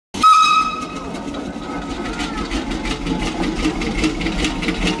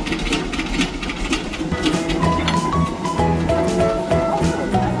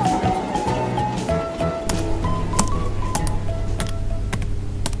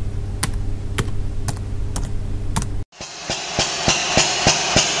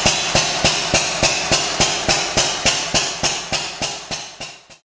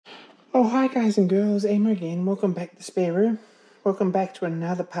Guys and girls, Emma again. Welcome back to Spare Room. Welcome back to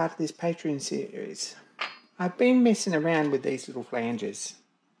another part of this Patreon series. I've been messing around with these little flanges.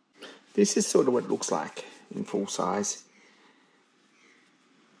 This is sort of what it looks like in full size.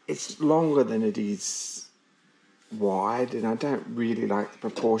 It's longer than it is wide, and I don't really like the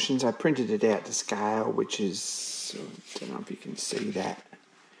proportions. I printed it out to scale, which is, I don't know if you can see that,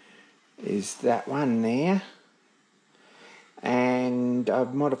 is that one there. And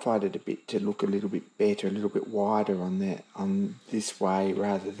I've modified it a bit to look a little bit better, a little bit wider on this way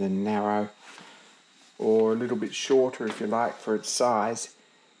rather than narrow, or a little bit shorter if you like for its size.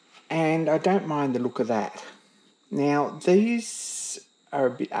 And I don't mind the look of that. Now these are a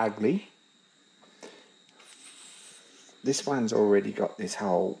bit ugly. This one's already got this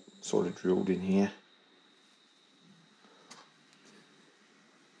hole sort of drilled in here.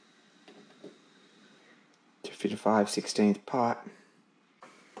 To fit a 5/16 pipe.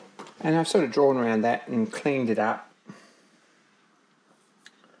 And I've sort of drawn around that and cleaned it up.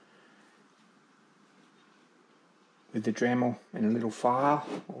 With the Dremel and a little file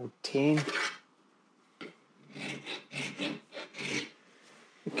or 10.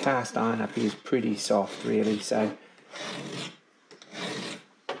 The cast iron up here is pretty soft really, so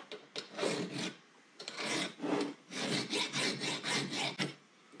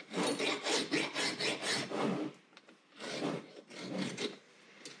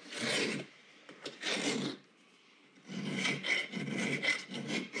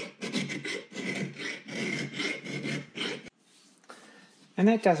and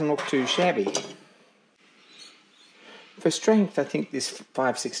that doesn't look too shabby. For strength, I think this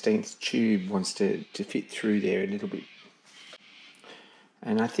 5/16 tube wants to fit through there a little bit.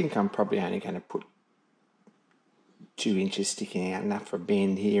 And I think I'm probably only going to put 2 inches sticking out, enough for a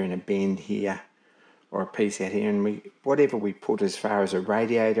bend here and a bend here, or a piece out here. And whatever we put as far as a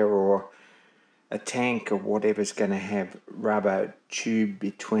radiator or a tank or whatever's going to have rubber tube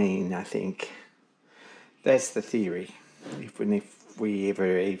between, I think. That's the theory. If we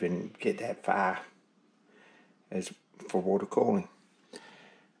ever even get that far as for water cooling.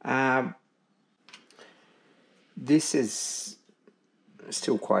 This is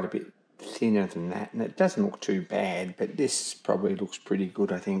still quite a bit thinner than that, and it doesn't look too bad, but this probably looks pretty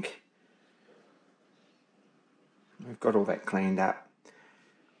good, I think. We've got all that cleaned up.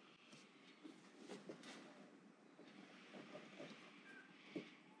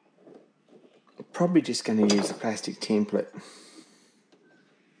 Probably just going to use a plastic template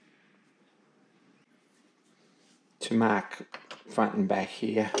to mark front and back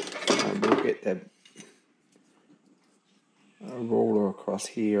here. We'll get a ruler across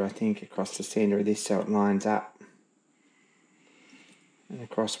here, I think, across the centre of this so it lines up. And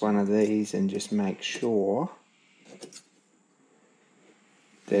across one of these, and just make sure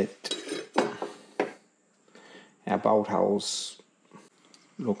that our bolt holes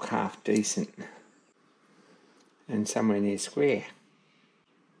look half decent and somewhere near square.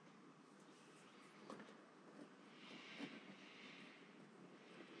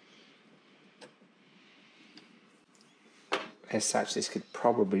 As such, this could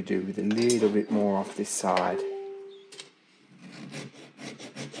probably do with a little bit more off this side.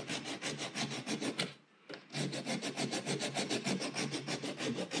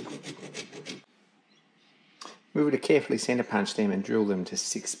 We would have carefully centre punched them and drilled them to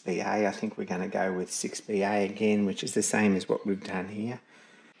 6BA. I think we're going to go with 6BA again, which is the same as what we've done here.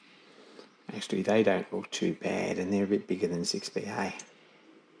 Actually, they don't look too bad, and they're a bit bigger than 6BA.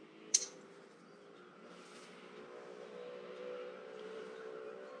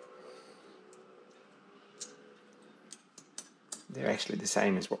 They're actually the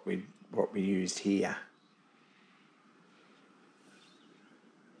same as what we used here.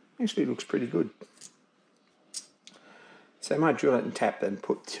 Actually looks pretty good. So I might drill it and tap and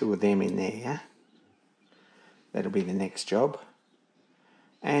put 2 of them in there. That'll be the next job.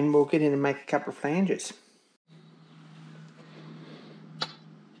 And we'll get in and make a couple of flanges.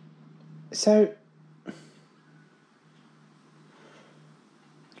 So,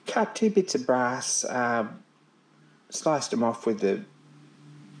 cut 2 bits of brass, sliced them off with the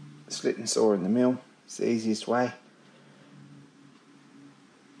slit and saw in the mill. It's the easiest way.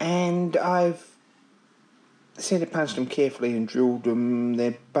 And I've centre punched them carefully and drilled them.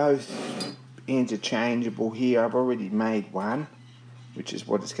 They're both interchangeable here. I've already made one, which is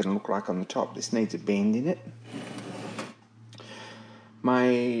what it's going to look like on the top. This needs a bend in it.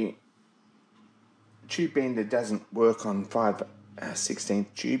 My tube bender doesn't work on 5/16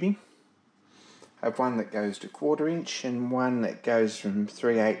 tubing. I have one that goes to 1/4 inch and one that goes from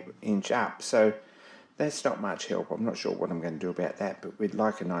 3/8 inch up. So that's not much help. I'm not sure what I'm going to do about that, but we'd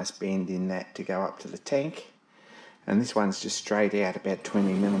like a nice bend in that to go up to the tank. And this one's just straight out about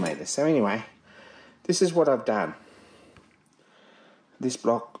 20mm. So anyway, this is what I've done. This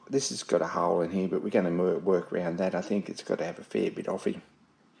block, this has got a hole in here, but we're going to work around that. I think it's got to have a fair bit of it. I'm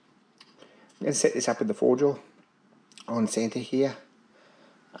going to set this up with the 4-jaw on centre here,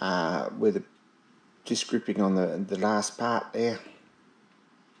 with just gripping on the last part there,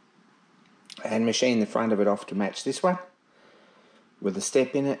 and machine the front of it off to match this one with a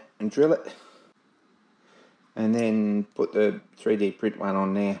step in it and drill it, and then put the 3D print one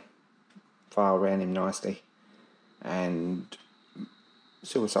on there, file around him nicely, and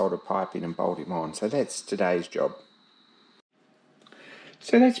silver solder pipe in and bolt him on. So that's today's job.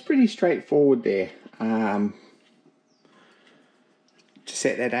 So that's pretty straightforward there. To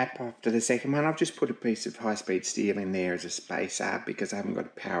set that up after the second one, I've just put a piece of high-speed steel in there as a spacer because I haven't got a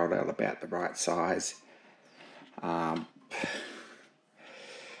parallel about the right size. Anyone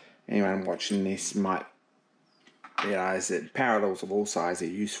watching this might realise that parallels of all sizes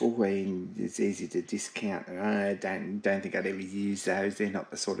are useful. It's easy to discount. I don't think I'd ever use those. They're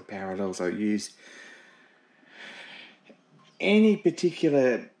not the sort of parallels I use. Any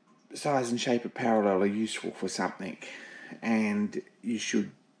particular size and shape of parallel are useful for something, and you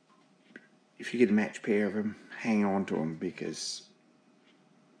should, if you get a match pair of them, hang on to them because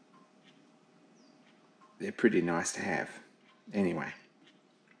they're pretty nice to have. Anyway,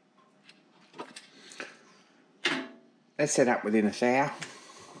 that's set up within a thou,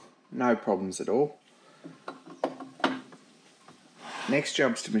 no problems at all. Next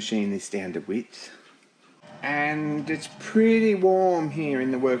job's to machine this down to width, and it's pretty warm here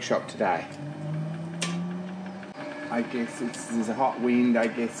in the workshop today. I guess there's a hot wind. I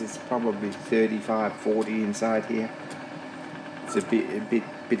guess it's probably 35, 40 inside here. It's a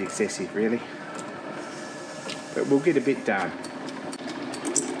bit excessive really, but we'll get a bit done.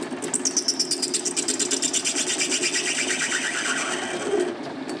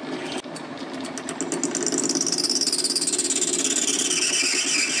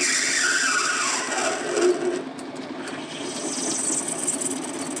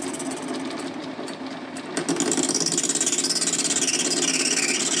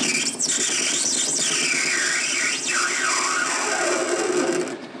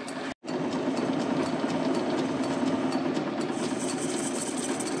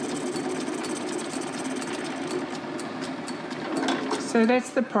 So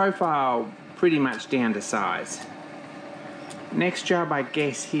that's the profile pretty much down to size. Next job I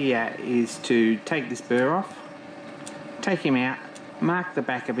guess here is to take this burr off, take him out, mark the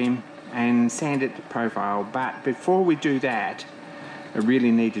back of him and sand it to profile. But before we do that, I really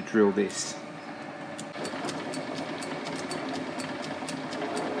need to drill this.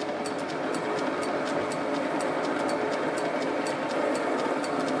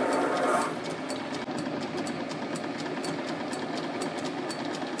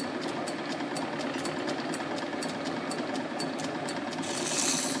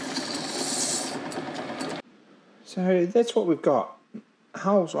 So that's what we've got.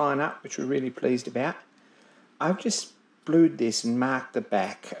 Holes line up, which we're really pleased about. I've just blued this and marked the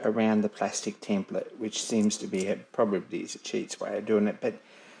back around the plastic template, which seems to be probably is a cheat's way of doing it, but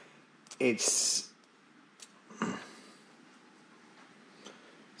it's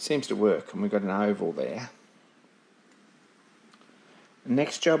seems to work, and we've got an oval there. The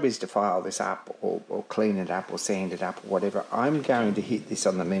next job is to file this up or clean it up or sand it up or whatever. I'm going to hit this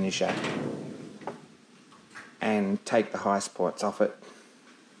on the linear and take the high spots off it,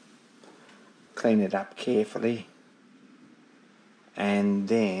 clean it up carefully, and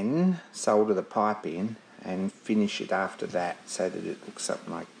then solder the pipe in and finish it after that so that it looks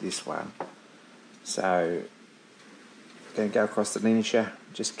something like this one. So I'm going to go across the linear,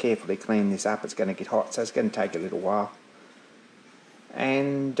 just carefully clean this up. It's going to get hot, so it's going to take a little while.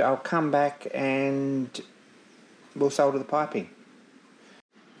 And I'll come back and we'll solder the piping.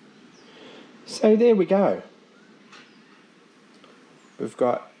 So there we go. We've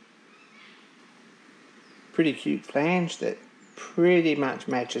got pretty cute flange that pretty much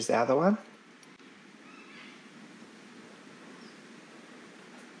matches the other one.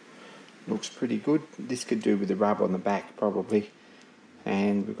 Looks pretty good. This could do with the rub on the back probably.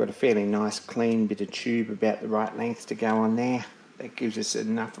 And we've got a fairly nice clean bit of tube about the right length to go on there. That gives us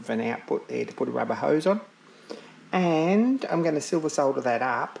enough of an output there to put a rubber hose on. And I'm going to silver solder that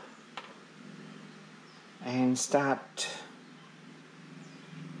up and start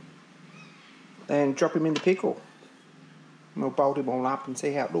and drop him in the pickle. We'll bolt him all up and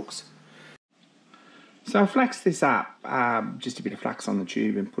see how it looks. So I flaxed this up, just a bit of flux on the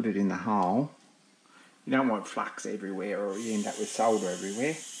tube and put it in the hole. You don't want flux everywhere or you end up with solder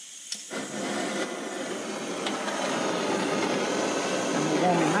everywhere. And we'll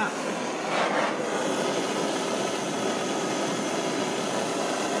warm him up.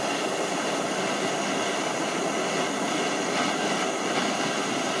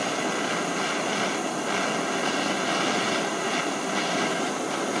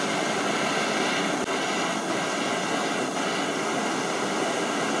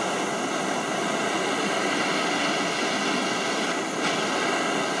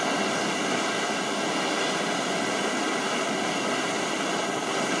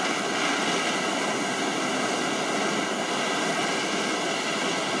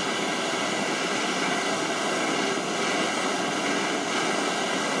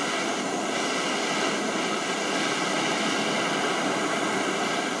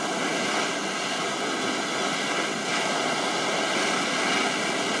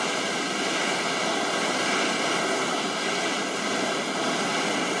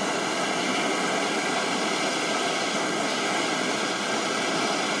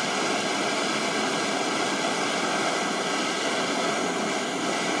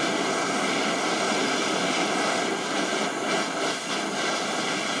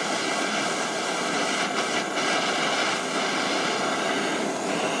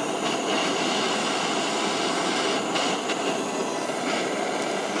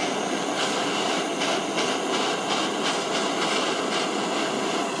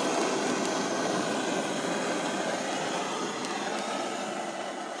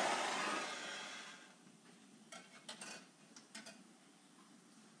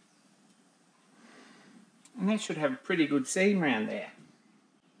 And that should have a pretty good seam around there.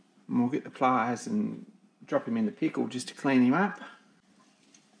 And we'll get the pliers and drop him in the pickle just to clean him up.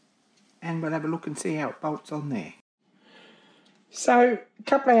 And we'll have a look and see how it bolts on there. So, a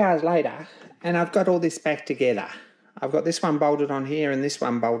couple of hours later, and I've got all this back together. I've got this one bolted on here and this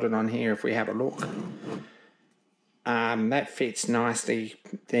one bolted on here if we have a look. That fits nicely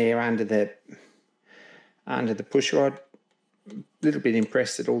there under the push rod. A little bit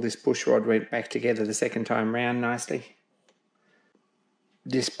impressed that all this push rod went back together the second time round nicely.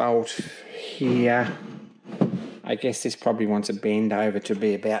 This bolt here, I guess this probably wants a bend over to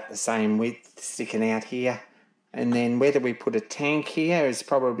be about the same width sticking out here. And then whether we put a tank here is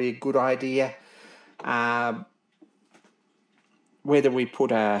probably a good idea. Whether we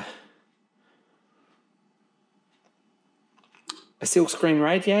put a silkscreen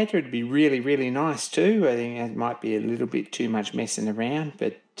radiator, it'd be really, really nice too. I think it might be a little bit too much messing around,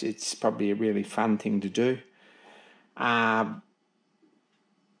 but it's probably a really fun thing to do. A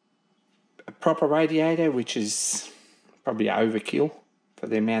proper radiator, which is probably overkill for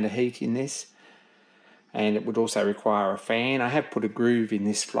the amount of heat in this. And it would also require a fan. I have put a groove in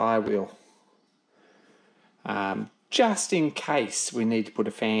this flywheel just in case we need to put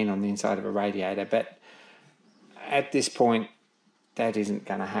a fan on the inside of a radiator, but at this point that isn't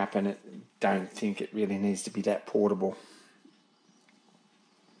going to happen. I don't think it really needs to be that portable.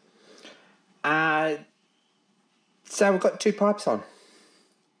 So we've got two pipes on.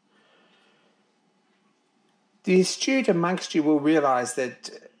 The astute amongst you will realise that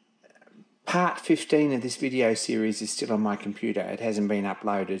part 15 of this video series is still on my computer. It hasn't been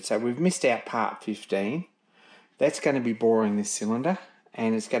uploaded, so we've missed out part 15. That's going to be boring this cylinder,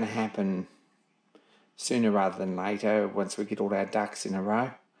 and it's going to happen sooner rather than later once we get all our ducks in a row.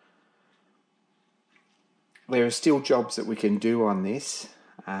 There are still jobs that we can do on this,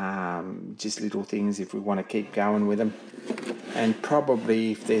 just little things if we want to keep going with them. And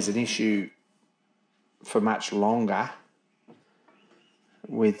probably if there's an issue for much longer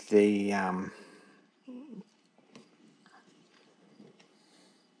with the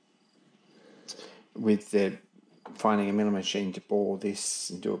finding a milling machine to bore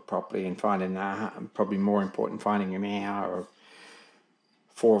this and do it properly, and finding probably more important, finding an hour or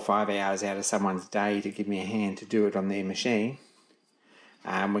 4 or 5 hours out of someone's day to give me a hand to do it on their machine.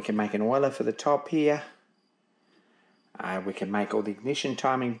 We can make an oiler for the top here. We can make all the ignition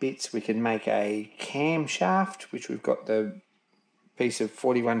timing bits. We can make a camshaft, which we've got the piece of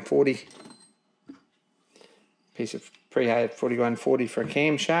 4140, piece of pre-added 4140 for a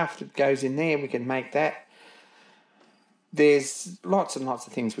camshaft that goes in there. We can make that. There's lots and lots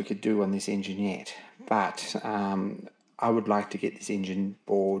of things we could do on this engine yet, but I would like to get this engine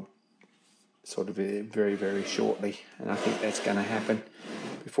bored sort of very, very shortly, and I think that's going to happen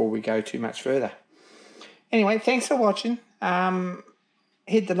before we go too much further. Anyway, thanks for watching.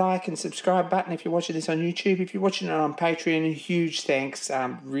 Hit the like and subscribe button if you're watching this on YouTube. If you're watching it on Patreon, huge thanks.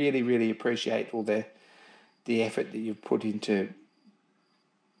 Really, really appreciate all the effort that you've put into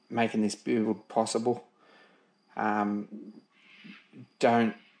making this build possible.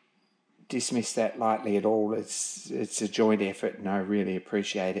 Don't dismiss that lightly at all. It's a joint effort, and I really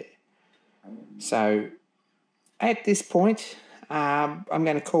appreciate it. So at this point, I'm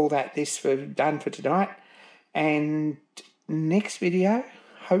going to call that done for tonight. And next video,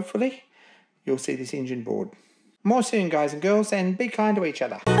 hopefully, you'll see this engine board. More soon, guys and girls, and be kind to each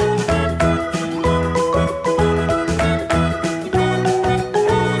other.